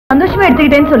சந்தோஷமா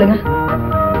எடுத்துக்கிட்டேன்னு சொல்லுங்க.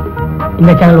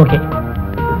 இந்த சேனல் ஓகே.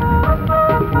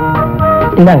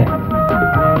 இந்தாங்க.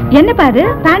 என்ன பாரு,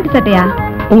 பேண்ட் சட்டையா?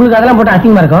 உங்களுக்கு அதெல்லாம் போட்டு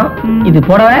அசிங்கமா இருக்கும். இது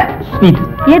போடவே ஸ்வீட்.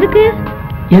 எதுக்கு?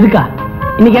 எதுக்கா?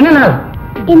 இன்னைக்கு என்ன நாள்?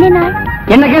 என்ன நாள்?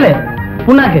 என்ன கேளு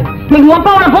புண்ணாக்கு. இன்னைக்கு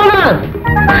அப்பாவோட போன நாள்.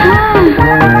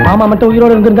 மாமா மட்டும்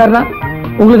உயிரோடு இருந்திருந்தாருன்னா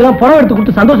உங்களுக்கு எல்லாம் புடவை எடுத்து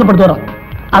கொடுத்து சந்தோஷப்படுத்து வரும்.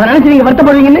 அதை நினைச்சு நீங்க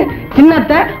வருத்தப்படுவீங்கன்னு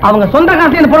சின்னத்தை அவங்க சொந்த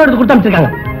காசை அந்த புடவை எடுத்து கொடுத்து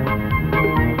அனுப்பிச்சிருக்காங்க.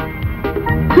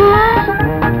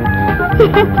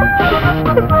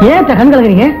 ஏன் கண்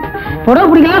கலக்குறீங்க? புடவை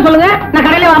பிடிக்கலாம் சொல்லுங்க, நான்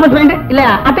கடையில வாபஸ் பண்ணிட்டு இல்ல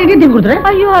அத்தை திருப்பி கொடுத்துறேன்.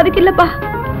 ஐயோ அதுக்கு இல்லப்பா,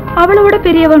 அவளோட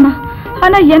பெரியவனா.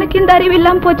 ஆனா எனக்கு இந்த அறிவு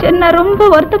இல்லாம போச்சு. நான் ரொம்ப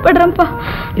வருத்தப்படுறேன்ப்பா.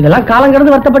 இதெல்லாம் காலம்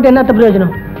கடந்து வருத்தப்பட்டு என்ன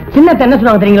பிரயோஜனம்? சின்னத்தை என்ன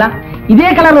சொல்லுவாங்க தெரியுங்களா? இதே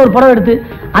கலர்ல ஒரு புடவை எடுத்து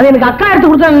அதை எனக்கு அக்கா எடுத்து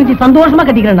கொடுத்தா நினைச்சு சந்தோஷமா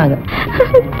கட்டிக்கிறேன் நாங்க.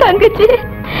 தங்கச்சி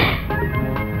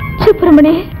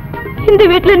சுப்பிரமணி, இந்த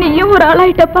வீட்டுல நீயும் ஒரு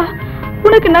ஆளாயிட்டப்பா.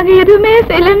 உனக்கு நாங்க எதுவுமே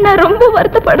செய்யலன்னு நான் ரொம்ப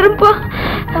வருத்தப்படுறேன்ப்பா.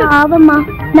 ஆவம்மா,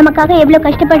 நமக்காக எவ்வளவு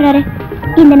கஷ்டப்படுறாரு.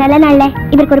 இந்த நல்ல நாள்ல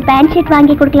இவருக்கு ஒரு பேண்ட் ஷர்ட்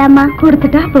வாங்கி கொடுக்கலாமா?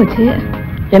 கொடுத்துட்டா போச்சு.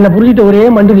 என்ன புரிஞ்சிட்டு ஒரே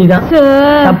மண்டு நீதான்.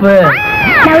 தப்பு.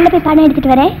 நான் உள்ள போய் பணம்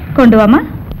எடுத்துட்டு வரேன். கொண்டு வாமா.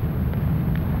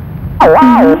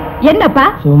 என்னப்பா?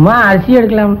 சும்மா அரிசி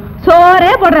எடுக்கலாம்.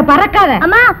 சோறே போடுற பறக்காத.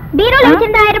 அம்மா, பீரோல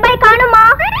வச்சிருந்த 1000 ரூபாய் காணுமா?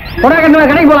 புடவை கட்டணும்,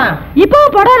 கடைக்கு போலாம். இப்போ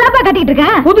புடவை தான் கட்டிட்டு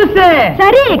இருக்கேன். புதுசு.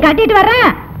 சரி கட்டிட்டு வர்றேன்.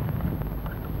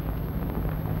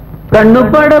 கண்ணு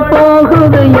பட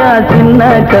போகுதையா சின்ன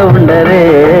கவுண்டரே,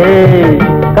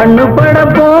 கண்ணு பட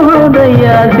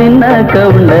போகுதையா சின்ன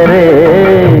கவுண்டரே,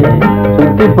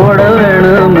 சுத்தி போட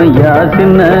வேணும் ஐயா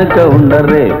சின்ன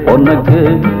கவுண்டரே பொண்ணுக்கு.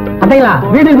 அத்தைங்களா,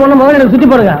 வீட்டுக்கு போன முதல்ல எனக்கு சுத்தி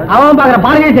போடுங்க. அவன் பாக்குற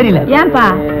பாருங்க தெரியல. ஏன்பா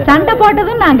சண்டை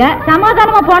போட்டதும் நாங்க,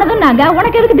 சமாதானமா போனதும் நாங்க,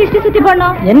 உனக்கு எதுக்கு திஷ்டி சுத்தி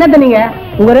போடணும்? என்னத்த நீங்க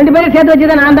உங்க ரெண்டு பேரும் சேர்த்து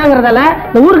வச்சுதான் நான் தாங்கிறதால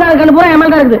இந்த ஊருக்காக கண்ணு பூரா என்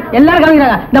மேல தான் இருக்குது. எல்லாரும்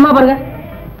காமிக்கிறாங்க. இந்தம்மா பாருங்க.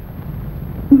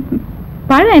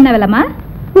 பழம் என்ன விலைமா?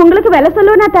 உங்களுக்கு விலை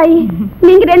சொல்லுவனா தாயி?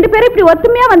 நீங்க ரெண்டு பேரும் இப்படி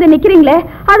ஒத்துமையா வந்து நிக்கிறீங்களே,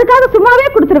 அதுக்காக சும்மாவே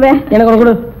கொடுத்துருவேன். எனக்கு ஒரு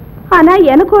கொடு. ஆனா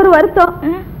எனக்கு ஒரு வருத்தம்.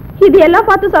 இது எல்லாம்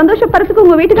பார்த்து சந்தோஷப்படுறதுக்கு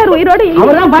உங்க வீட்டுக்காரர் உயிரோட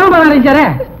அவர்தான் பணம் ஆரம்பிச்சாரு.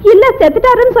 இல்ல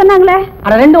செத்துட்டாருன்னு சொன்னாங்களே.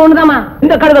 அட ரெண்டு ஒண்ணுதாமா.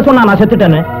 இந்த கழுத சொன்னா நான்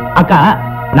செத்துட்டேன்னு. அக்கா,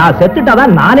 நான்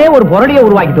செத்துட்டாதான் நானே ஒரு புரடியை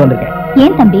உருவாக்கிட்டு வந்திருக்கேன்.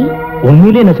 ஏன் தம்பி?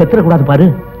 உண்மையிலே என்ன செத்துற கூடாது பாரு.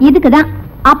 இதுக்குதான்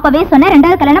அப்பவே சொன்ன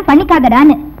 2வது கல்யாணம்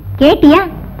பண்ணிக்காதடான்னு. கேட்டியா?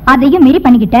 அதையும் மீறி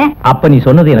பண்ணிக்கிட்ட. அப்ப நீ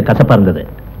சொன்னது எனக்கு கசப்பா இருந்தது.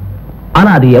 ஆனா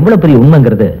அது எவ்வளவு பெரிய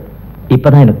உண்மைங்கிறது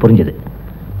இப்பதான் எனக்கு புரிஞ்சது.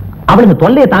 அவளுக்கு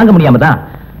தொல்லையை தாங்க முடியாம தான்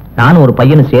நானும் ஒரு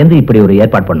பையனை சேர்ந்து இப்படி ஒரு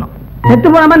ஏற்பாடு பண்ணோம். செத்து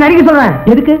போகாம நடிக்க சொல்றேன்.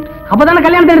 எதுக்கு? அப்பதானே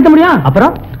கல்யாணத்தை எடுத்த முடியும்.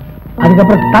 அப்புறம்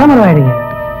அதுக்கப்புறம் தலைமுறை ஆயிடுங்க.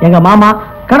 எங்க மாமா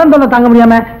கடன் தொல்லை தாங்க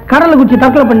முடியாம கடலை குச்சி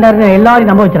தற்கொலை பண்ணாருன்னு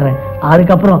எல்லாரையும் நம்ப வச்சிடறேன்.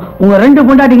 அதுக்கப்புறம் உங்க ரெண்டு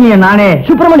பொண்டாட்டிங்க நானே.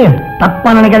 சுப்பிரமணியன்,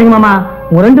 தப்பா நினைக்காதீங்க மாமா.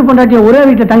 உங்க ரெண்டு பொண்டாட்டிய ஒரே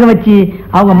வீட்டுல தங்க வச்சு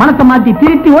அவங்க மனசை மாத்தி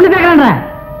திருத்தி ஒண்ணு கேட்கறேன்.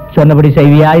 சொன்னபடி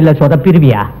செய்வியா இல்ல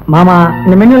சொதப்பிருவியா? மாமா,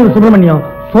 இந்த மென்னு சுப்பிரமணியம்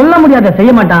சொல்ல முடியாத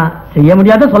செய்ய மாட்டான், செய்ய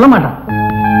முடியாத சொல்ல மாட்டான்.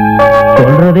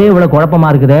 சொல்றதே இவ்வளவு குழப்பமா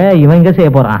இருக்குதே, இவன் எங்க செய்ய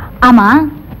போறான்? ஆமா,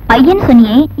 பையன்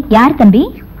சொன்னியே, யார் தம்பி?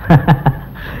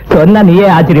 சொன்னா நீயே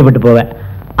ஆச்சரியப்பட்டு போவ.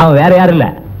 அவன் வேற யாரும் இல்ல,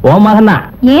 உன் மகன் தான்.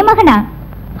 ஏன் மகனா?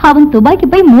 அவன்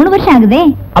துபாய்க்கு போய் 3 வருஷம் ஆகுதே.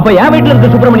 அப்ப என் வீட்டுல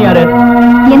இருக்க சுப்பிரமணியம் யாரு?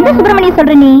 எந்த சுப்பிரமணியம்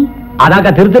சொல்ற நீ?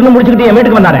 அதாக்கா திரு முடிச்சுக்கிட்டு என்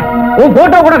வீட்டுக்கு வந்தானே, உன்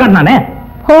போட்டோ கூட காட்டினானே.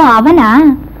 ஓ அவனா?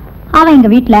 அவன் எங்க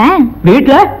வீட்டுல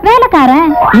வேலைக்காரன்.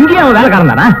 இங்கேயும் அவன்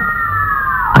வேலைக்காரன் தானா?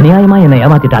 அநியாயமா என்னை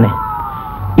ஏமாத்திட்டானே.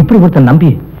 இப்படி ஒருத்தன் நம்பி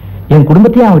என்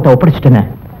குடும்பத்தையே அவன்கிட்ட ஒப்படைச்சிட்டேனே.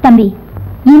 தம்பி,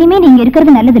 இனிமே நீங்க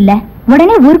இருக்கிறது நல்லது இல்ல.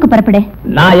 உடனே ஊருக்கு புறப்படு.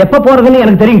 நான் எப்ப போறதுன்னு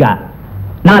எனக்கு தெரியுங்க.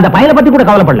 நான் அந்த பையனை பத்தி கூட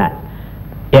கவலைப்படல.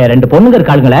 என் 2 பொண்ணுங்க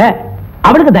இருக்காளுங்களே,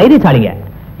 அவளுக்கு தைரியசாலிங்க,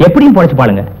 எப்படியும்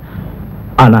பொழைச்சுப்பாளுங்க.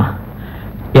 ஆனா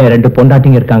என் 2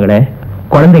 பொண்டாட்டிங்க இருக்காங்களே,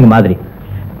 குழந்தைங்க மாதிரி.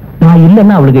 நான்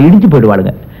இல்லைன்னா அவளுக்கு இடிஞ்சு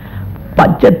போயிடுவாளுங்க.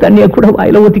 பச்சை தண்ணிய கூட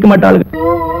வாயில ஊத்திக்க மாட்டாளுங்க.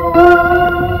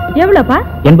 எவ்வளவுப்பா?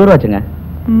 80 ரூபா ஆச்சுங்க.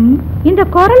 இந்த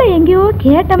குரலை எங்கேயோ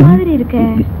கேட்ட மாதிரி இருக்கு.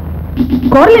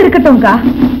 குரல் இருக்கட்டும்க்கா,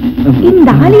 இந்த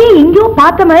ஆளையே எங்கேயோ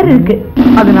பார்த்த மாதிரி இருக்கு.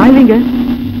 அது நான் இல்லைங்க.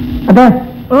 அதான்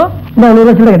ஓ இந்த 100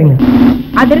 ரூபாய் சொல்ல கேட்டீங்க.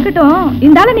 அது இருக்கட்டும்,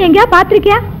 இந்த ஆளை நீ எங்கேயா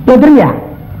பாத்திருக்கியா? தெரியா?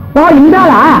 ஓ இந்த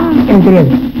ஆளா? எனக்கு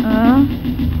தெரியாது.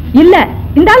 இல்ல,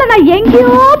 இந்த ஆளை நான்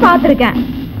எங்கேயோ பாத்திருக்கேன்.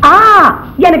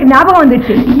 எனக்கு ஞாபகம்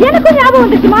வந்துச்சு. எனக்கும் ஞாபகம்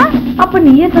வந்துச்சுமா? அப்ப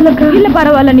நீயே சொல்லுக்கா. இல்ல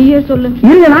பரவாயில்ல, நீயே சொல்லு.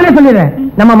 இல்ல நானே சொல்லிடுறேன்.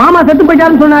 நம்ம மாமா செத்து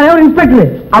போயிட்டாருன்னு சொன்னாரே ஒரு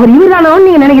இன்ஸ்பெக்டர், அவர் இவர்தானோன்னு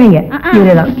நீங்க நினைக்கிறீங்க.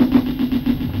 இவரேதான்.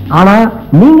 ஆனா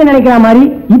நீங்க நினைக்கிற மாதிரி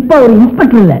இப்ப ஒரு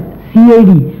இன்ஸ்பெக்டர் இல்ல,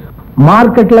 சிஐடி.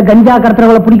 மார்க்கெட்ல கஞ்சா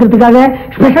கடத்துறவங்களை பிடிக்கிறதுக்காக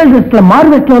ஸ்பெஷல் ட்ரெஸ்ல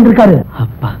மார்வெஸ்ட்ல வந்திருக்காரு.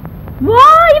 அப்பா, ஓ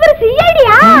இவர்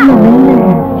சிஐடியா?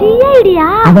 சிஐடியா?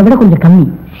 அதை விட கொஞ்சம் கம்மி.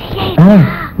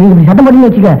 நீங்க இப்படி சட்டம் பண்ணி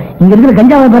வச்சுக்க, இங்க இருக்கிற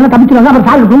கஞ்சா பேரெல்லாம் தப்பிச்சுவாங்க. அப்புறம்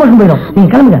சாருக்கு ப்ரொமோஷன் போயிடும். நீங்க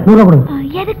கிளம்புங்க. 100 ரூபா கொடுங்க.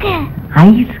 எதுக்கு?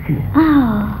 ஐஸ்க்கு.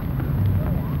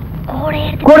 கூடையா?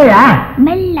 கூடையா?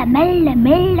 மெல்ல மெல்ல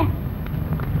மெல்ல.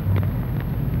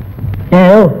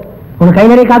 உனக்கு கை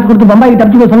நிறைய காசு கொடுத்து பம்பாய்க்கு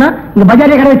தப்பிச்சு சொன்னா இந்த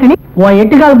பஜாரே கடை வச்சு உன்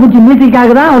 8 கால் பூச்சி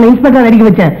மிலிட்டரிக்காக தான் உன்னை இன்ஸ்பெக்டர் நடிக்க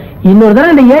வச்சேன். இன்னொரு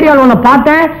தடவை இந்த ஏரியாவில் உன்னை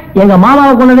பார்த்தேன், எங்க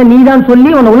மாமாவை கொண்டதை நீ தான்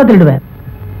சொல்லி உன்னை உள்ள திருடுவேன்.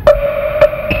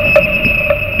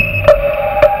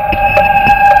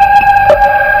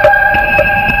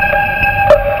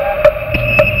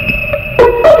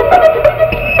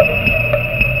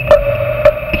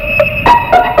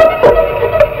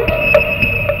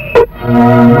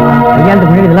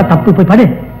 இதெல்லாம் தப்பு, போய் படு.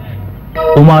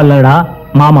 உமா இல்லடா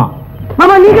மாமா.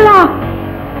 மாமா நீங்களா?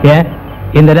 ஏன்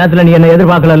இந்த நேரத்துல நீ என்ன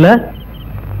எதிர்பார்க்கல?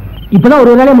 இப்பதான்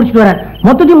ஒரு வேலையை முடிச்சுட்டு வரேன்.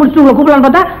 மொத்தத்தையும் முடிச்சுட்டு உங்களை கூப்பிடலான்னு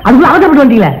பார்த்தா அதுக்குள்ள அவசரப்பட்டு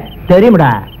வந்தீங்களே. தெரியும்டா,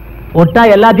 ஒட்டா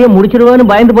எல்லாத்தையும் முடிச்சிருவேன்னு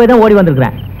பயந்து போய் தான் ஓடி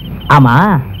வந்திருக்கிறேன். ஆமா,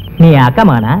 நீ அக்கா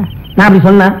மகனா? நான் அப்படி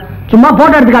சொன்னேன், சும்மா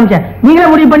போட்டோ எடுத்து காமிச்சேன். நீங்களே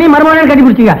முடிவு பண்ணி மறுமணம் கட்டி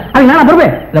பிடிச்சிங்க. அதுக்கு நான் பொறுப்பு.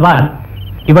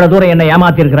 இவ்வளவு தூரம் என்ன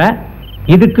ஏமாத்தி இருக்கிற,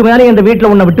 இதுக்கு மேல இந்த வீட்டுல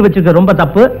உன்னை விட்டு வச்சிருக்க ரொம்ப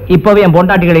தப்பு. இப்பவே என்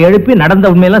பொண்டாட்டிகளை எழுப்பி நடந்த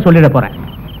உண்மையெல்லாம் சொல்லிட போறேன்.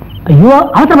 ஐயோ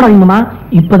அவசரப்படாதீங்கம்மா,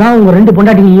 இப்பதான் உங்க 2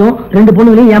 பொண்டாட்டிகளையும் 2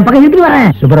 பொண்ணுகளையும் என் பக்கம் எடுத்து வரேன்.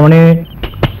 சுப்பிரமணி,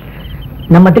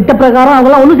 நம்ம திட்ட பிரகாரம்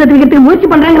அவங்களாம் ஒண்ணு சேர்த்து வைக்கிறதுக்கு முயற்சி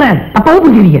பண்றாங்க. அப்பாவும்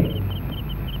புரிஞ்சுக்கிறீங்க.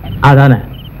 அதானே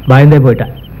பயந்தே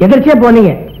போயிட்டேன். எதிர்ச்சியா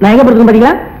போனீங்க. நான் எங்க படுத்துக்க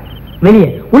பாத்தீங்களா? வெளியே.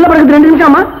 உள்ள படுக்கிறது 2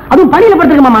 நிமிஷமா, அதுவும் பணியில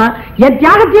படுத்துக்கமாமா. என்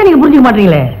தியாகத்தையே நீங்க புரிஞ்சுக்க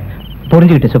மாட்டீங்களே.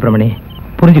 புரிஞ்சுக்கிட்டேன் சுப்பிரமணி,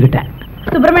 புரிஞ்சுக்கிட்டேன்.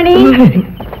 சுப்பிரமணி,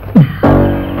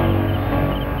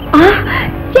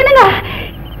 என்னங்க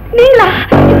நீங்களா?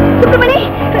 சுப்பிரமணி,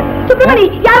 சுப்பிரமணி,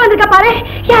 யார் வந்திருக்கா பாரு,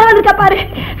 யார் வந்திருக்கா பாரு.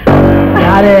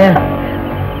 யாரு?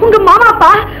 உங்க மாமாப்பா.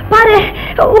 பாரு,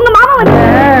 உங்க மாமா வந்து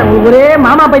ஒரே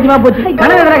மாமா பைத்தியமா போச்சு.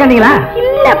 கனவு எதிரா கண்டீங்களா?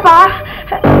 இல்லப்பா,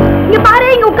 இங்க பாரு,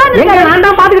 இங்க உட்கார்ந்து. நான்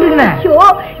தான் பாத்துக்கிட்டு இருக்கேன். ஐயோ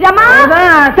ரமா,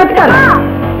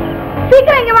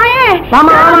 சீக்கிரம் இங்க வாயே.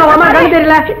 மாமா மாமா மாமா கண்ணு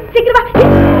தெரியல. சீக்கிரம் வா.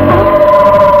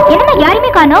 என்ன யாருமே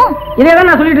காணோம்? இதேதான்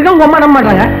நான் சொல்லிட்டு இருக்கேன், உங்க அம்மா நம்ப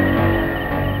மாட்டாங்க.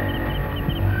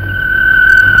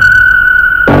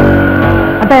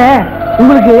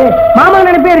 உங்களுக்கு மாமா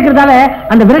நினைப்பே இருக்கிறதால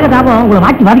அந்த விரக தாபம் உங்களை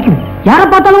வாட்டி வதைக்குது. யாரை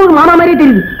பார்த்தாலும் உங்களுக்கு மாமா மாதிரியே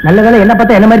தெரியுது. நல்ல வேலை என்ன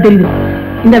பார்த்தா என்ன மாதிரி தெரியுது.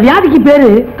 இந்த வியாதிக்கு பேரு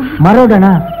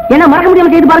மரோடனா. என்ன மறக்க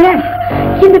முடியாம செய்து பாருங்க.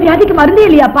 இந்த வியாதிக்கு மருந்தே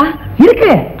இல்லையாப்பா?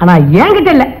 இருக்கு, ஆனா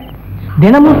என்கிட்ட இல்ல.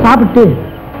 தினமும் சாப்பிட்டு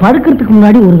படுக்கிறதுக்கு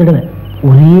முன்னாடி ஒரு தடவை,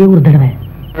 ஒரே ஒரு தடவை.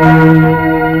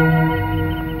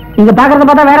 நீங்க பாக்குறத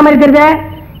பார்த்தா வேற மாதிரி தெரியுது.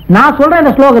 நான் சொல்ற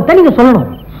இந்த ஸ்லோகத்தை நீங்க சொல்லணும்.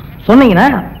 சொன்னீங்கன்னா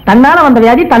தன்னால வந்த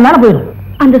வியாதி தன்னால போயிடும்.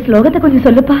 அந்த ஸ்லோகத்தை கொஞ்சம்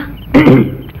சொல்லுப்பா.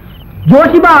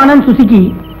 ஜோஷிபா ஆனந்த் சுசுகி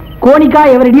கோனிகா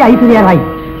எவரடி ஐஸ்வர்யா ராய்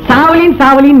சாவலின்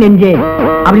சாவலின் நெஞ்சே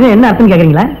அப்படின்னு என்ன அர்த்தம்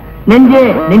கேக்குறீங்களா? நெஞ்சே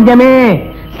நெஞ்சமே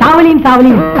சாவலின்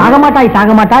சாவலின் சாகமாட்டாய்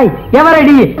சாகமாட்டாய்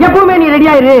எவரடி எப்பவுமே நீ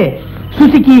ரெடியா இரு.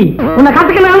 சுசுகி உன்னை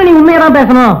கத்துக்கனாலும் நீ உண்மையதான்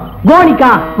பேசணும்.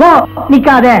 கோனிகா கோ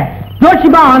நிக்காத.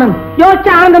 ஜோஷிபா ஆனந்த் யோசிச்ச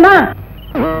ஆனந்தனா.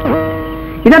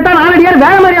 இதைத்தான் நாளடியார்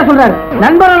வேற மாதிரியா சொல்றாரு.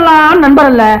 நண்பரெல்லாம் நண்பர்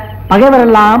அல்ல, பகைவர்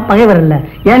எல்லாம் பகைவர் அல்ல.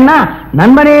 ஏன்னா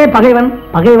நண்பனே பகைவன்,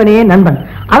 பகைவனே நண்பன்.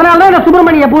 அதனாலதான் இந்த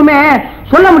சுப்பிரமணி எப்பவுமே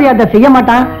சொல்ல முடியாத செய்ய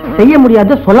மாட்டான், செய்ய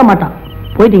முடியாத சொல்ல மாட்டான்.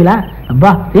 போயிட்டீங்களா?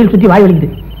 அப்பா ரீல் சுத்தி வாய் வலிக்குது.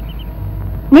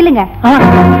 நில்லுங்க.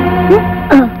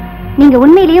 நீங்க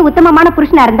உண்மையிலேயே உத்தமமான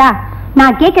புருஷனா இருந்தா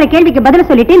நான் கேட்கிற கேள்விக்கு பதில்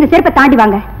சொல்லிட்டு இந்த செருப்பை தாண்டி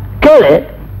வாங்க. கேளு.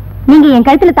 நீங்க என்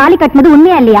கழுத்துல தாலி கட்டினது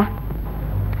உண்மையா இல்லையா?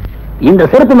 இந்த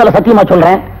செருப்பு மேல சத்தியமா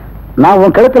சொல்றேன், நான்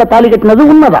உன் கழுத்துல தாலி கட்டினது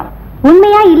உண்மைதான்.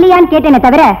 உண்மையா இல்லையான்னு கேட்டேனே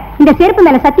தவிர இந்த செருப்பு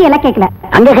மேல சத்தியம் எல்லாம் கேட்கல.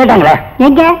 அங்க கேட்டாங்களே.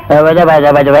 எங்க?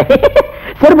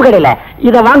 செருப்பு கடையில.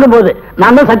 இத வாங்கும் போது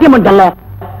நான் தான் சத்தியம் பண்ணிட்டேன்ல,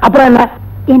 அப்புறம் என்ன?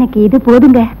 எனக்கு இது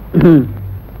போதுங்க.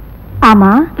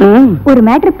 ஆமா, ஒரு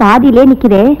மேட்டர் பாதியிலே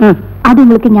நிக்குதே, அது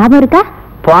உங்களுக்கு ஞாபகம் இருக்கா?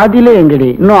 பாதியிலே எங்கடி?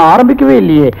 இன்னும் ஆரம்பிக்கவே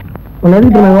இல்லையே. உன்ன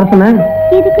எதுக்கு வருஷம்?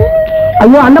 எதுக்கு?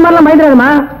 ஐயோ அந்த மாதிரிலாம் பயந்துடாதுமா.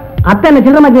 அத்தை என்ன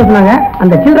சில்லற மாத்தி சொன்னாங்க.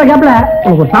 அந்த சில்லற கேப்ல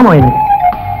உனக்கு ஒரு சாமான் வாங்கி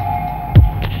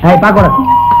பாக்கூடாது.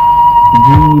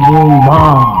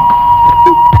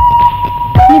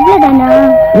 இவ்வளவுதானா?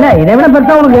 இல்ல, இதை விட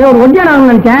பெருசா உனக்கு ஒரு ஒட்டியான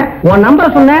நினைச்சேன். உன்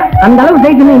நம்பர் சொன்னேன், அந்த அளவுக்கு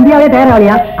சைஸ் இந்தியாவே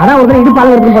தயாராகலையா? அதான் ஒரு இது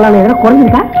பாலம் எடுத்து போலாம்.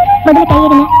 குறைஞ்சிருக்கா? முதல்ல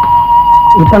கையெடுங்க.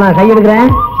 இப்ப நான் கையெடுக்கிறேன்.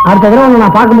 அடுத்த தடவை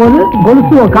நான் பார்க்கும்போது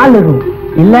கொலுசு ஒரு கால் இருக்கும்.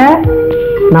 இல்ல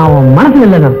நான் உன் மனசுல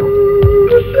இல்லைன்னு அர்த்தம்.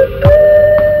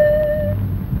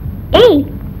 ஏய்,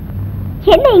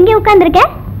 என்ன இங்க உட்கார்ந்துருக்க?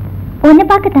 உன்னை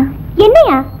பார்க்கத்தான்.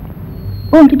 என்னையா?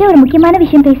 உன்கிட்ட ஒரு முக்கியமான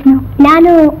விஷயம் பேசணும்.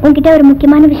 நானும் உன்கிட்ட ஒரு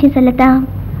முக்கியமான விஷயம் சொல்லத்தான்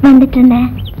வந்துட்டு இருந்தேன்.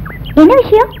 என்ன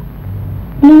விஷயம்?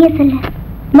 நீயே சொல்லு.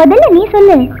 முதல்ல நீ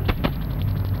சொல்லு.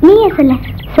 நீயே சொல்ல.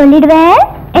 சொல்லிடுவேன்.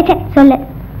 சொல்லு.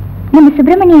 நம்ம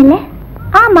சுப்பிரமணியம் இல்ல?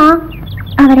 ஆமா.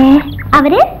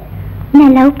 அவரு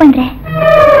நான் லவ் பண்றேன்.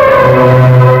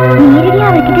 நேரடியா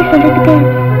அவர்கிட்ட சொல்றதுக்கு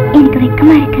எனக்கு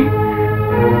வெக்கமா இருக்கு.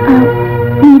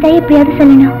 நீதான் எப்படியாவது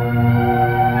சொல்லணும்.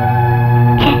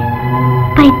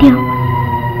 பைத்தியம்.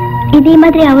 இதே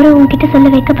மாதிரி அவரும் உன்கிட்ட சொல்ல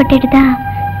வைக்கப்பட்டுதான்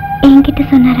என்கிட்ட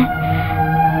சொன்னாரு.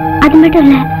 அது மட்டும்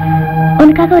இல்ல,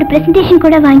 உனக்காக ஒரு பிரசன்டேஷன்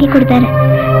கூட வாங்கி கொடுத்தாரு.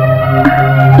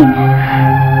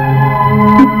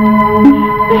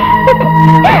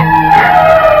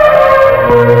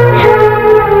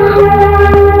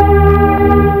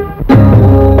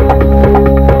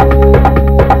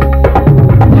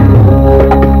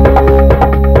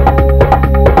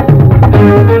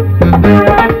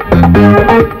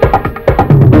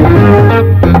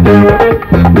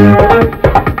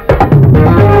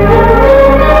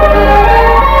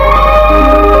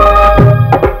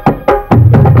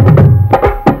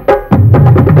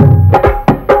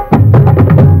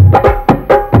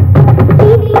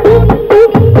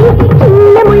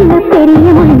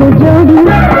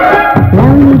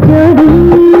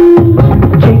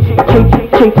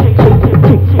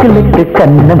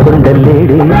 கண்ணம் கொண்ட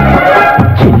லேடி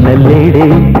சின்ன லேடி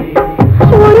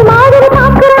ஒரு மாதிரி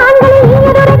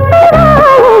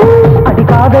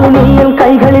அடிக்காதல் நீயும்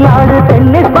கைகளில் ஆடு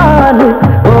டென்னிஸ் பாலு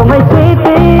ஓமை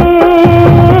ஸ்வீட்டி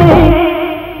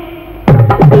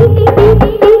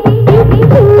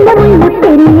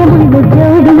பெரிய முள்ளு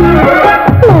ஜோடி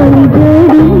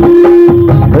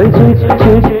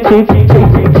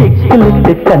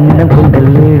ஜோடி கண்ணம் கொண்ட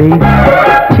லேடி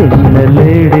சின்ன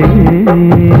லேடி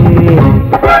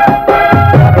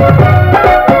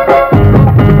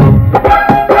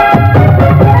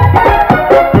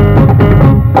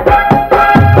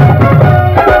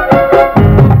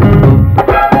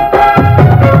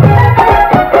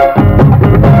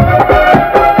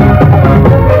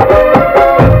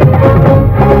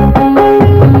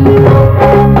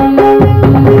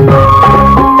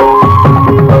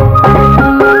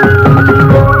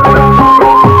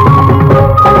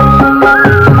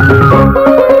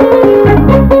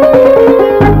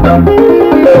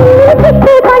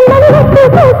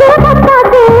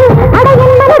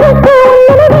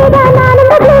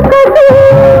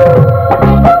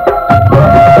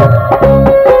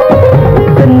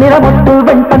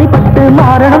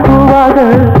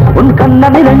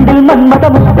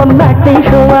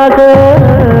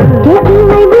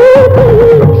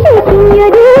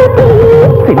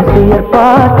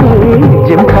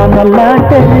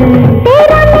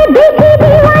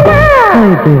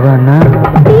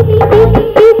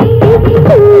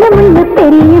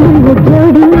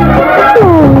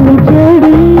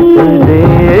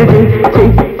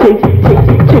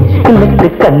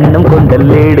கண்ணம் கொண்ட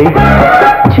லேடி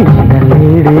சின்ன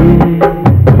லேடி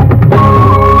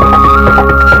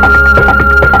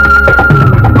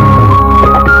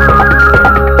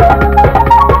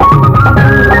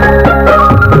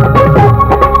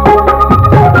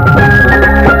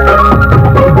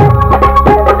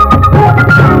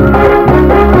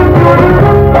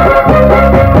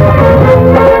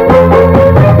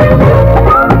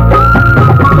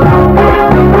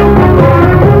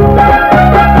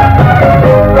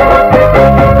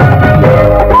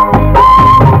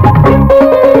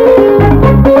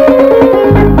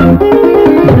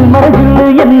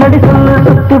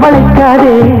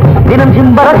தினம்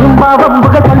ஜிம்பர ஜிம்பா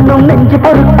வம்புக கண்ணும் நெஞ்சு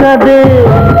பொறுக்காது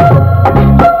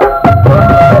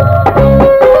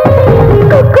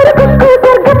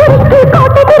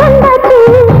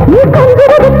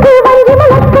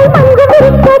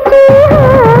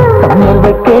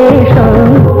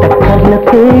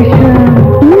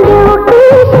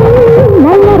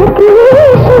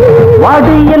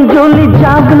வாடியல் ஜோலி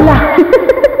ஜாகுலா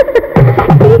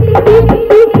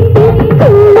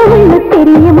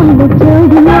பெரிய முள்ளு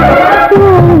ஜோடி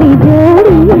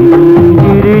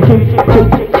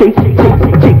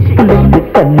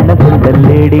கண்ண கொண்ட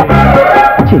லேடி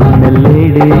சின்ன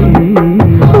லேடி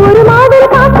ஒரு மாதிரி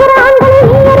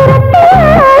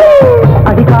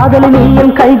அடிக்காதல்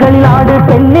நீயும் கைகளில் ஆடு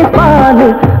டென்னிஸ் பாலு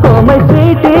ஓமை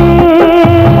ஸ்வீட்டி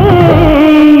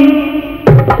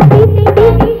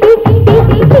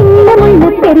சின்ன முள்ளு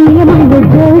பெரிய முள்ளு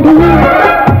ஜோடி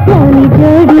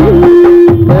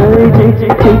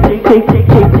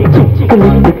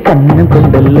கண்ணம்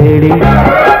கொண்ட லேடி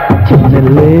சின்ன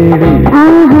லேடி.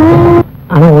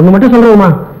 ஆனா ஒண்ணு மட்டும் சொல்றோமா,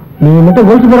 நீ மட்டும்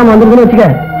கோல்ஸ் போடாம வந்திருக்கன்னு வச்சுக்க,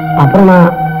 அப்புறம் நான்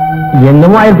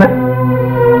என்னமோ ஆயிருப்பேன்.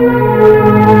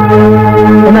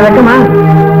 என்ன வெக்கமா?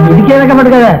 இதுக்கே வெக்க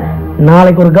மாட்டேக்காத.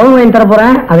 நாளைக்கு ஒரு கவுன் வாங்கி தர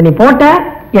போறேன், அதை நீ போட்ட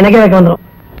எனக்கே வெக்க வந்துடும்.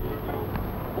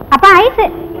 அப்பா ஐஸ்.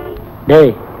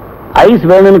 டேய் ஐஸ்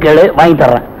வேணும்னு கேளு, வாங்கி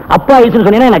தர்றேன். அப்பா ஐஸ்னு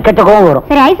சொன்னீங்கன்னா எனக்கு கெட்ட கோவம் வரும்.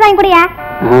 சரி ஐஸ் வாங்கி குடியா.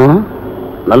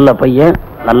 நல்ல பையன்,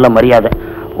 நல்ல மரியாதை.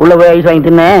 உள்ள போய் ஐஸ் வாங்கி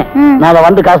தின்னு, நான் அதை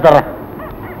வந்து காசு தர்றேன்.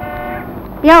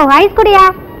 யோ ஐஸ் குடியா.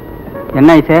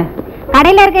 என்ன ஐஸ்?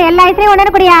 கடையில இருக்க எல்லா ஐஸையும்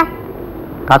ஒண்ணு குடியா.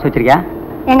 காசு வச்சிருக்கியா?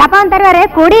 எங்க அப்பா வந்து தருவாரு,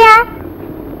 குடியா.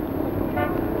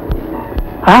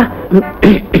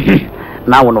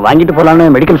 நான் ஒண்ணு வாங்கிட்டு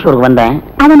போலான்னு மெடிக்கல் ஸ்டோருக்கு வந்தேன்.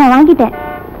 அதை நான் வாங்கிட்டேன்.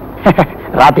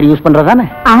 ராத்திரி யூஸ் பண்றதானே?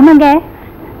 ஆமாங்க.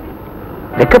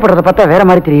 வெக்கப்படுறத பார்த்தா வேற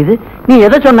மாதிரி தெரியுது. நீ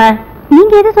எதை சொன்ன?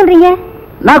 நீங்க எதை சொல்றீங்க?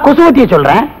 நான் கொசுவத்திய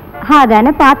சொல்றேன்.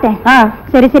 அதானே பார்த்தேன்.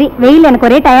 சரி சரி, வெயில் எனக்கு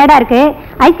ஒரே டயர்டா இருக்கு,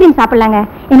 ஐஸ்கிரீம் சாப்பிடலாங்க.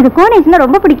 எனக்கு கோன் ஐஸ்னா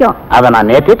ரொம்ப பிடிக்கும். அதை நான்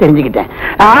நேத்தே தெரிஞ்சுக்கிட்டேன்.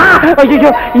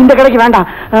 இந்த கடைக்கு வேண்டாம்,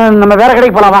 நம்ம வேற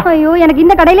கடைக்கு போலாம் வா. ஐயோ, எனக்கு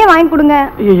இந்த கடையிலே வாங்கி கொடுங்க.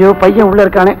 ஐயோ, பையன் உள்ள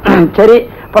இருக்கானே. சரி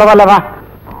பரவாயில்ல வா.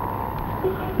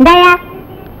 இந்தாயா.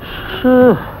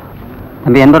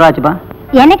 தம்பி 80 ரூபா ஆச்சுப்பா.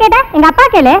 என்ன கேட்டா எங்க அப்பா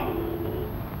கேளு.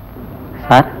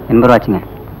 சார் 80 ரூபா ஆச்சுங்க.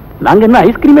 நாங்க என்ன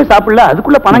ஐஸ்கிரீமே சாப்பிடல,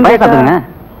 அதுக்குள்ள பணம் சாப்பிடுங்க.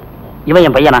 இவன்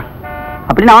என் பையனா?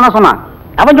 அப்படின்னு அவனா சொன்னான்.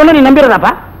 அவன் சொல்ல நீ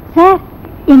நம்பிடுறதாப்பா? சார்,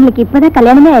 எங்களுக்கு இப்பதான்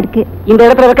கல்யாணமே இருக்கு. இந்த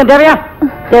இடத்துல வைக்க தேவையா?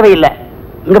 தேவையில்லை.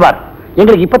 இங்க பார்,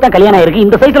 எங்களுக்கு இப்பதான் கல்யாணம் ஆயிருக்கு.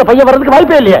 இந்த சைஸ்ல பையன் வர்றதுக்கு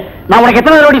வாய்ப்பே இல்லையே. நான் உனக்கு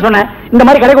எத்தனை தடவை சொன்னேன், இந்த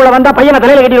மாதிரி கடைக்குள்ள வந்தா பையனை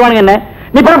தலையில கட்டிடுவானுங்க. என்ன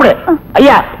நீ புறப்படு.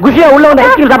 ஐயா, குஷியா உள்ள வந்து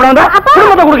ஐஸ்கிரீம் சாப்பிட வந்தா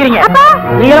குடும்பத்தை கொடுக்குறீங்க.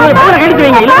 நீங்க பையனை கழிச்சு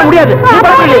வைங்க, இல்ல முடியாது.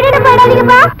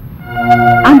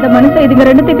 அந்த மனுஷன் இதுங்க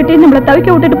ரெண்டுத்துக்கிட்டே நம்மள தவிக்க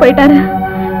விட்டுட்டு போயிட்டாரு.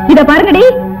 இத பாருங்கடி,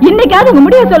 இன்னைக்காவது உங்க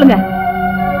முடிய சொல்லுங்க.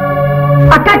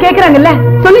 அக்கா கேக்குறாங்கல்ல,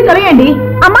 சொல்லி தொலையேண்டி.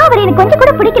 அம்மா, அவர் எனக்கு கொஞ்சம்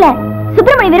கூட பிடிக்கல.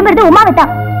 சுப்பிரமணி விரும்புறது உமாவை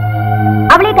தான்.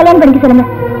 அவளே கல்யாணம் பண்ணிக்க சொல்லுங்க.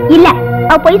 இல்ல,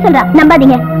 அவ பொய் சொல்றா,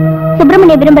 நம்பாதீங்க.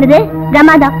 சுப்பிரமணிய விரும்புறது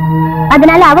ரமாதான்,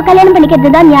 அதனால அவ கல்யாணம்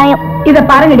பண்ணிக்கிறது தான் நியாயம். இத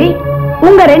பாருங்கடி,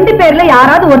 உங்க 2 பேர்ல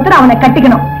யாராவது ஒருத்தர் அவனை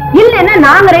கட்டிக்கணும். இல்லன்னா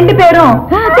நாங்க 2 பேரும்.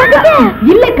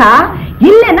 இல்லக்கா,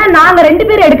 இல்லன்னா நாங்க 2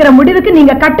 பேரும் எடுக்கிற முடிவுக்கு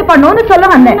நீங்க கட்டுப்படணும்னு சொல்ல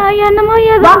வந்தேன். நான் என்னமோ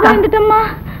ஏதோ வந்துட்டம்மா.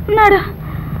 என்னடா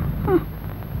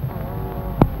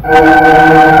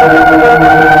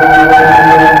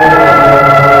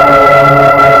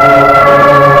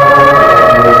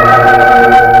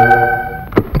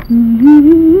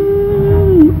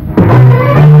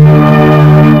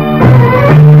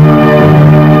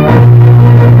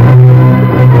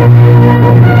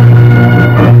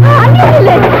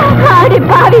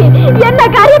என்ன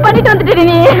காரியம் பண்ணிட்டு வந்துட்டு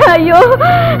நீ? ஐயோ,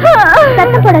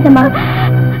 சத்தம் போடாதம்மா.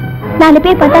 4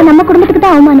 பேர் பார்த்தா நம்ம குடும்பத்துக்கு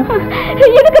தான் அவமானம்.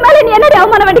 இதுக்கு மேல நீ என்னடி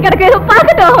அவமானம் வேண்டி கிடக்கு?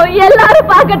 பாக்கட்டும், எல்லாரும்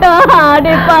பாக்கட்டும்.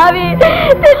 அடே பாவி,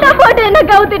 திட்ட போட்டு என்ன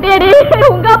கவுத்துட்டேடி.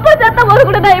 உங்க அப்பா சத்தம் போது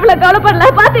கூட நான் இவ்வளவு கவலைப்படல.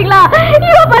 பாத்தீங்களா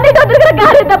இவ பண்ணிட்டு வந்திருக்கிற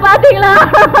காரியத்தை? பாத்தீங்களா?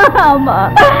 ஆமா.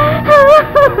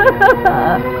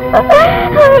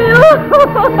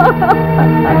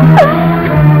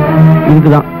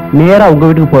 இதுக்குதான் நேரா உங்க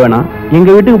வீட்டுக்கு போவேனா எங்க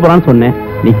வீட்டுக்கு போறான்னு சொன்னேன்,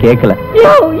 நீ கேட்கல.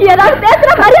 ஏதாவது பேசுற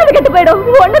மரியாதை கெட்டு போயிடும்.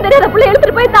 ஒண்ணும் தெரியாத பிள்ளை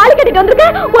எடுத்துட்டு போய் தாலி கட்டிட்டு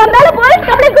வந்திருக்கேன். ஒரு நாள் போலீஸ்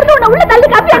கம்ப்ளைண்ட் கொடுத்து உன்னை உள்ள தள்ளி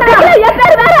காப்பி என்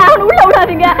பேர் வேற. அவனை உள்ள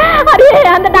விடாதீங்க. அடியே,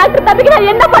 அந்த டாக்டர் தம்பிக்கு நான்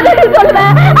என்ன பண்ணுன்னு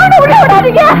சொல்லுவேன். அவனை உள்ள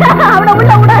விடாதீங்க, அவனை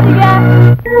உள்ள விடாதீங்க.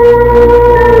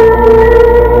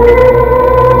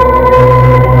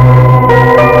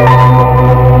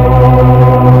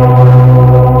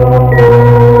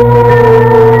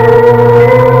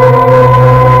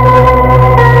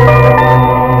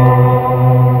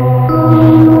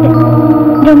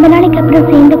 ரொம்ப நாளைக்கு அப்புறம்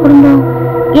சேர்ந்த குடும்பம்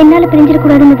என்னால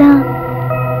பிரிஞ்சிடக்கூடாதுன்னு தான்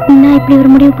நான் இப்படி ஒரு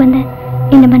முடிவுக்கு வந்தேன்.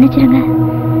 என்ன மன்னிச்சிருங்க.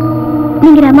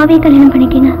 நீங்க ரமாவே கல்யாணம்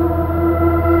பண்ணிக்கங்க.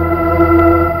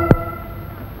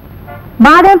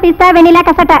 பாதாம், பிஸ்தா, வெண்ணிலா,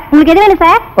 கசட்டை, உங்களுக்கு எது வேணும்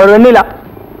சார்? ஒரு வெண்ணிலா.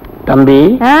 தம்பி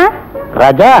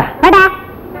ராஜா,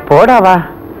 போடாவா.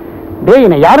 டேய்,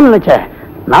 என்ன யாரு நினைச்ச?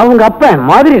 நான் உங்க அப்பன்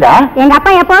மாதிரிடா. எங்க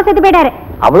அப்பா எப்போ செத்து போயிட்டாரு.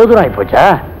 அவ்வளவு தூரம் ஆயிப்போச்சா?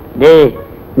 டேய்,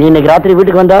 நீ இன்னைக்கு ராத்திரி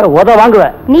வீட்டுக்கு வந்தா உத வாங்குவ.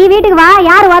 நீ வீட்டுக்கு வா,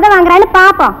 யாரு உத வாங்குறான்னு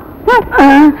பாப்போம்.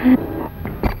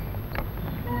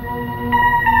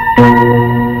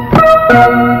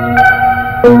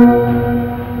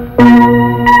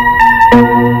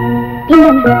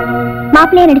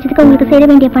 மாப்பிள்ளைய நடிச்சதுக்கு உங்களுக்கு சேர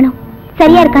வேண்டிய பணம்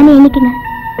சரியா இருக்கான்னு எண்ணிக்குங்க.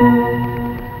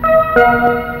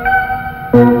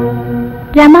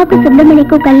 ரமாவுக்கும்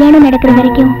சுப்பிரமணியக்கும் கல்யாணம் நடக்கிற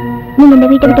வரைக்கும் நீங்க இந்த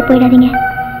வீட்டை விட்டு போயிடாதீங்க.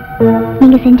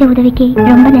 நீங்க செஞ்ச உதவிக்கு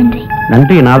ரொம்ப நன்றி.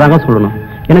 நன்றி நான் தாங்க சொல்லணும்.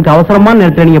 எனக்கு அவசரமான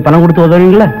நேரத்தில் நீங்க பணம் கொடுத்து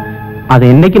உதவுவீங்களா, அதை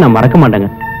இன்னைக்கு நான் மறக்க மாட்டேங்க.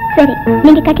 சரி,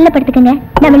 நீங்க கட்டில படுத்துக்கங்க,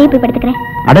 நான் வெளியே போய் படுத்துக்கிறேன்.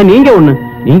 அட நீங்க ஒண்ணு,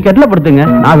 நீங்க கட்டில படுத்துங்க,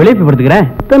 நான் வெளியே போய் படுத்துக்கிறேன்.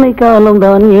 இத்தனை காலம்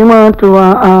தான்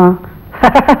ஏமாற்றுவான்.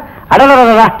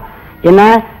 அடடா, என்ன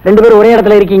 2 பேரும் ஒரே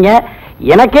இடத்துல இருக்கீங்க?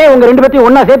 எனக்கே உங்க 2 பேத்தையும்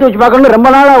ஒன்னா சேர்த்து வச்சு பார்க்கணும்னு ரொம்ப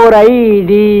நாளா ஒரு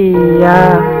ஐடியா.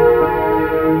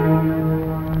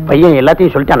 பையன்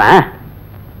எல்லாத்தையும் சொல்லிட்டானா?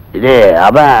 இது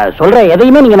அவன் சொல்ற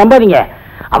எதையுமே நீங்க நம்பாதீங்க.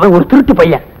 அவன் ஒரு திருட்டு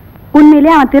பையன்.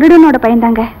 உண்மையிலே அவன் திருடனோட பையன்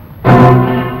தாங்க.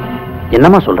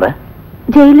 என்னம்மா சொல்ற?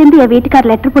 ஜெயில இருந்து என் வீட்டுக்கார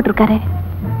லெட்டர் போட்டிருக்காரு.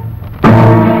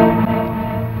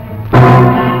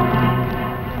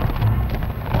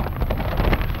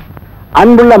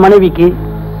 அன்புள்ள மனைவிக்கு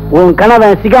உன்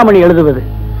கணவன் சிகாமணி எழுதுவது.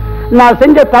 நான்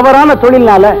செஞ்ச தவறான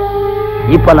தொழில்னால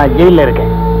இப்ப நான் ஜெயில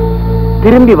இருக்கேன்.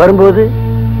 திரும்பி வரும்போது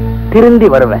திரும்பி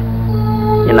வருவேன்.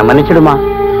 என்ன மன்னிச்சிடுமா.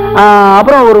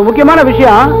 அப்புறம் ஒரு முக்கியமான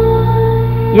விஷயம்,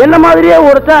 என்ன மாதிரியே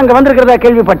ஒருத்தன் அங்க வந்திருக்கிறதா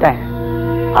கேள்விப்பட்டேன்.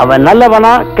 அவன்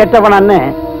நல்லவனா கெட்டவனான்னு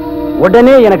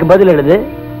உடனே எனக்கு பதில் எழுது.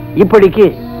 இப்படிக்கு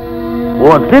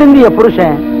உன் திருந்திய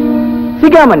புருஷன்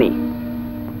சிகாமணி.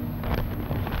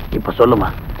 இப்ப சொல்லுமா,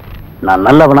 நான்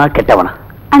நல்லவனா கெட்டவனா?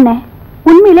 அண்ணே,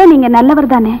 உண்மையிலே நீங்க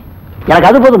நல்லவர் தானே? எனக்கு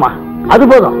அது போதுமா, அது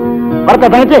போதும்.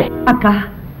 வருத்த தங்கச்சி. அக்கா,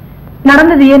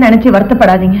 நடந்ததையே நினைச்சு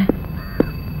வருத்தப்படாதீங்க.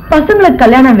 பசங்களுக்கு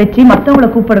கல்யாணம் வச்சு மத்தவங்களை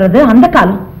கூப்பிடுறது அந்த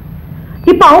காலம்.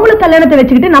 இப்ப அவங்களுக்கு கல்யாணத்தை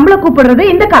வச்சுக்கிட்டு நம்மள கூப்பிடுறது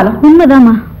இந்த காலம்.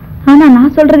 உண்மைதாமா. ஆனா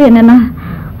நான் சொல்றது என்னன்னா,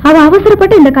 அவ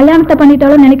அவசரப்பட்டு இந்த கல்யாணத்தை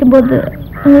பண்ணிட்டாலும் நினைக்கும் போது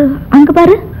அங்க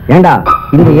பாரு. ஏண்டா,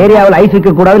 இந்த ஏரியாவில் ஐஸ்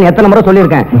வைக்க கூடாதுன்னு எத்தனை முறை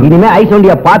சொல்லியிருக்கேன். இனிமே ஐஸ்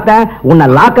வண்டிய பார்த்தேன் உன்னை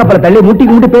லாக்கப்பல தள்ளி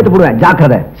முட்டிக்கு முட்டி பேத்து போடுவேன்.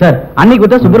 ஜாக்கிரதை. சார், அன்னைக்கு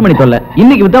விட்டா சுப்பிரமணி தொல்லை,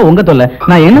 இன்னைக்கு விட்டா உங்க தொல்லை.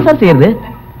 நான் என்ன சார் செய்யறது?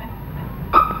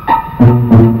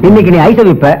 இன்னைக்கு நீ ஐஸ்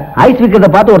விப்ப, ஐஸ் விக்கிறத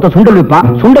பார்த்து ஒருத்தர் சுண்டல் விப்பான்,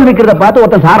 சுண்டல் விக்கிறத பார்த்து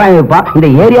ஒருத்தர் சாராயம் விப்பான். இந்த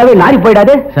ஏரியாவே நாரி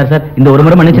போயிடாது. சார் சார், இந்த ஒரு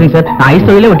முறை மன்னிச்சிருங்க சார். நான் ஐஸ்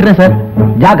தொழிலே விட்டுறேன் சார்.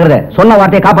 ஜாக்கிரதை, சொன்ன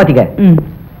வார்த்தையை காப்பாத்திக்க.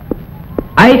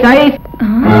 Ice ice.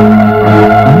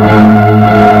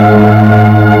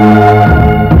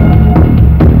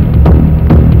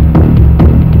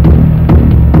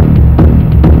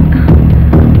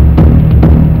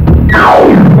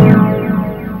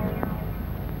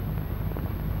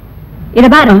 இத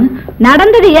பாரு,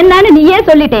 நடந்தது என்னன்னு நீயே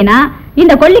சொல்லிட்டேனா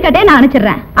இந்த கொல்லிக்கட்டையை நான்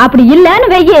அனுப்பிச்சிடுறேன். அப்படி இல்லன்னு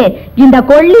வெய்யே, இந்த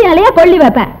கொல்லியாலேயே கொல்லி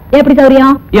வைப்பேன். எப்படி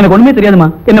சௌரியம்? எனக்கு ஒண்ணுமே தெரியாதுமா,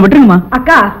 என்ன விட்டுருங்கம்மா.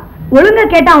 அக்கா, ஒழுங்கா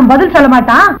கேட்டா அவன் பதில் சொல்ல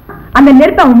மாட்டான். அந்த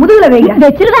நெருப்பை அவன் முதுகுல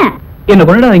வச்சிருவேன். என்ன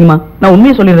கொண்டாடாதீங்கம்மா, நான்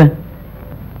உண்மையை சொல்லிடுறேன்.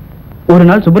 ஒரு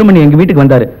நாள் சுப்பிரமணி எங்க வீட்டுக்கு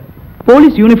வந்தாரு.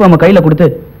 போலீஸ் யூனிஃபார்ம கையில கொடுத்து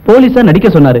போலீஸா நடிக்க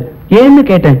சொன்னாரு. ஏன்னு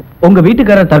கேட்டேன். உங்க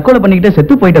வீட்டுக்காரர் தற்கொலை பண்ணிக்கிட்டு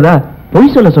செத்து போயிட்டதா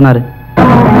பொய் சொல்ல சொன்னாரு.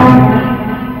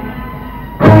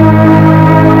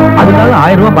 அதுக்காக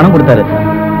 1000 ரூபாய் பணம் கொடுத்தாரு.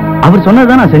 அவர்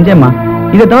சொன்னதான் நான் செஞ்சேம்மா.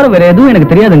 இதை தவிர வேற எதுவும்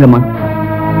எனக்கு தெரியாதுங்கம்மா.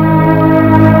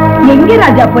 எங்க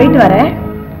ராஜா போயிட்டு வர?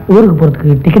 ஊருக்கு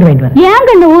போறதுக்கு டிக்கெட் வாங்கிட்டு வரேன். ஏங்க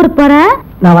இந்த ஊருக்கு போற?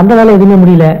 நான் வந்ததால எதுவுமே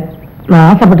முடியல. நான்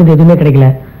ஆசைப்பட்டது எதுவுமே கிடைக்கல.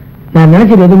 நான்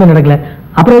நினைச்சது எதுவுமே நடக்கல.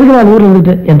 அப்புறம் எதுக்கு நான் ஊர்ல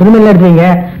இருந்துட்டு என் துணிமை எல்லாம் எடுத்து வைங்க.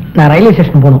 நான் ரயில்வே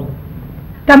ஸ்டேஷன் போகணும்.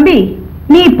 தம்பி,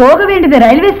 நீ போக வேண்டியது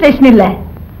ரயில்வே ஸ்டேஷன் இல்ல,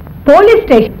 போலீஸ்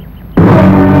ஸ்டேஷன்.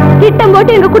 திட்டம்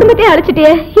போட்டு எங்க குடும்பத்தையே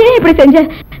அழைச்சிட்டியே, ஏன் இப்படி செஞ்ச?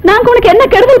 நாங்க உனக்கு என்ன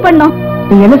கெடுதல் பண்ணோம்?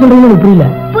 நீங்க என்ன சொல்றீங்கன்னு எனக்கு புரியல.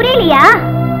 புரியலையா?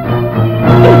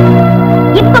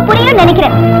 இப்ப புரியும்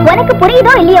நினைக்கிறேன். உனக்கு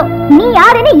புரியுதோ இல்லையோ, நீ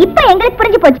யாருன்னு இப்ப எங்களுக்கு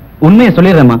புரிஞ்சு போச்சு. உண்மையை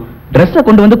சொல்லிடுறேம்மா. ட்ரெஸ்ஸ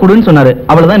கொண்டு வந்து கொடுன்னு சொன்னாரு.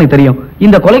 அவ்வளவுதான் எனக்கு தெரியும்.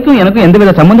 இந்த கொலைக்கும் எனக்கும்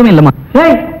எந்தவித சம்பந்தமும் இல்லம்மா.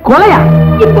 ஏய், கொலையா?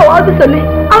 இப்போ அது சொல்லு,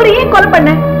 அவர் ஏன் கொலை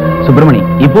பண்ண? சுப்பிரமணி,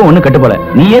 இப்போ ஒண்ணு கட்டு போல.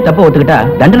 நீயே தப்ப ஒத்துக்கிட்டா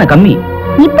தண்டனை கம்மி.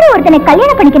 இப்படி ஒருத்தனை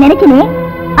கல்யாணம் பண்ணிக்க நினைச்சுனே,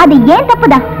 அது ஏன்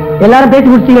தப்புதான்? எல்லாரும் பேசி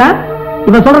முடிச்சிட்டீங்களா?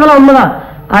 இப்ப சொல்றதெல்லாம் உண்மைதான்.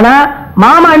 ஆனா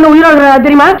மாமா இன்னும் உயிரோட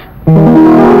தெரியுமா?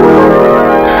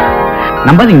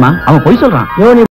 நம்பாதீங்கம்மா, அவன் பொய் சொல்றான்.